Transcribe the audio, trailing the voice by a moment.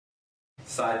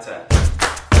Side tap.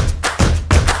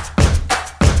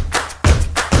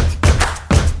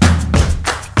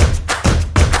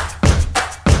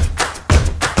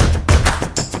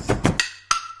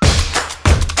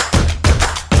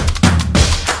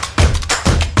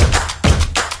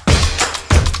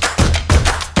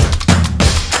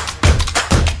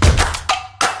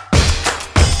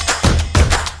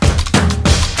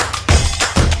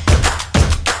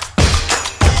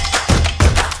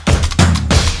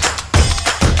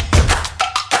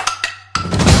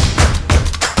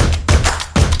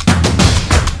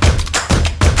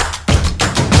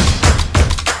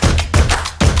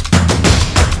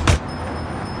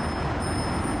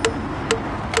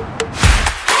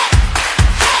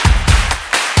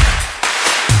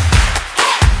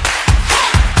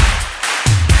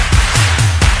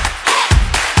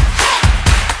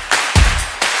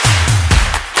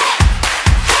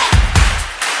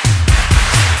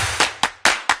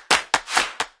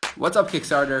 What's up,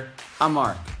 Kickstarter? I'm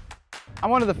Mark. I'm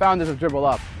one of the founders of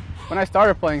DribbleUp. When I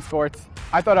started playing sports,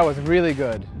 I thought I was really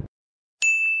good.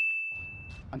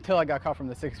 Until I got cut from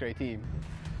the 6th grade team.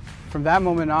 From that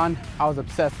moment on, I was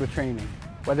obsessed with training.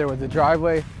 Whether it was the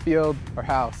driveway, field, or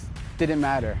house, didn't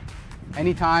matter.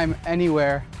 Anytime,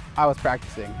 anywhere, I was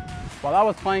practicing. While I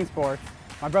was playing sports,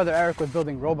 my brother Eric was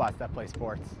building robots that play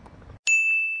sports.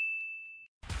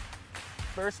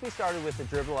 First, we started with the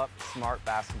DribbleUp Smart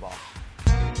Basketball.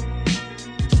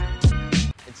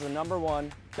 It's the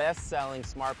 #1 best-selling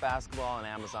smart basketball on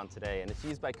Amazon today, and it's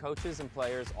used by coaches and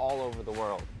players all over the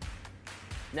world.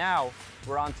 Now,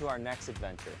 we're on to our next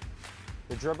adventure,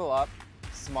 the DribbleUp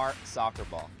Smart Soccer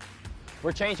Ball.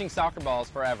 We're changing soccer balls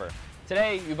forever.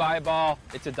 Today, you buy a ball,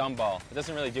 it's a dumb ball. It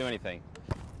doesn't really do anything.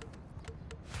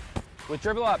 With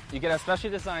DribbleUp, you get a specially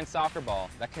designed soccer ball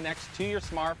that connects to your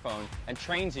smartphone and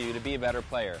trains you to be a better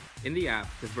player. In the app,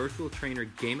 the virtual trainer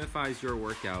gamifies your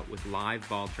workout with live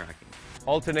ball tracking.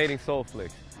 Alternating sole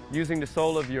flicks. Using the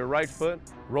sole of your right foot,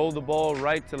 roll the ball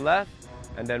right to left,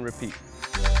 and then repeat.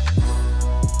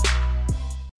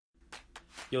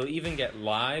 You'll even get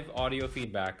live audio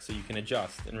feedback so you can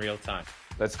adjust in real time.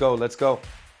 Let's go, let's go.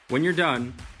 When you're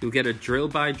done, you'll get a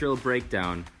drill-by-drill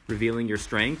breakdown revealing your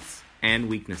strengths and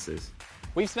weaknesses.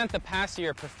 We've spent the past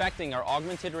year perfecting our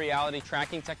augmented reality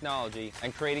tracking technology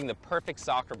and creating the perfect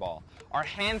soccer ball. Our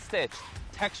hand-stitched,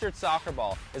 textured soccer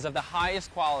ball is of the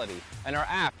highest quality, and our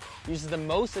app uses the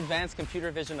most advanced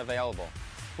computer vision available.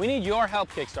 We need your help,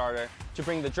 Kickstarter, to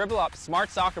bring the DribbleUp Smart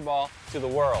Soccer Ball to the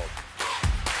world.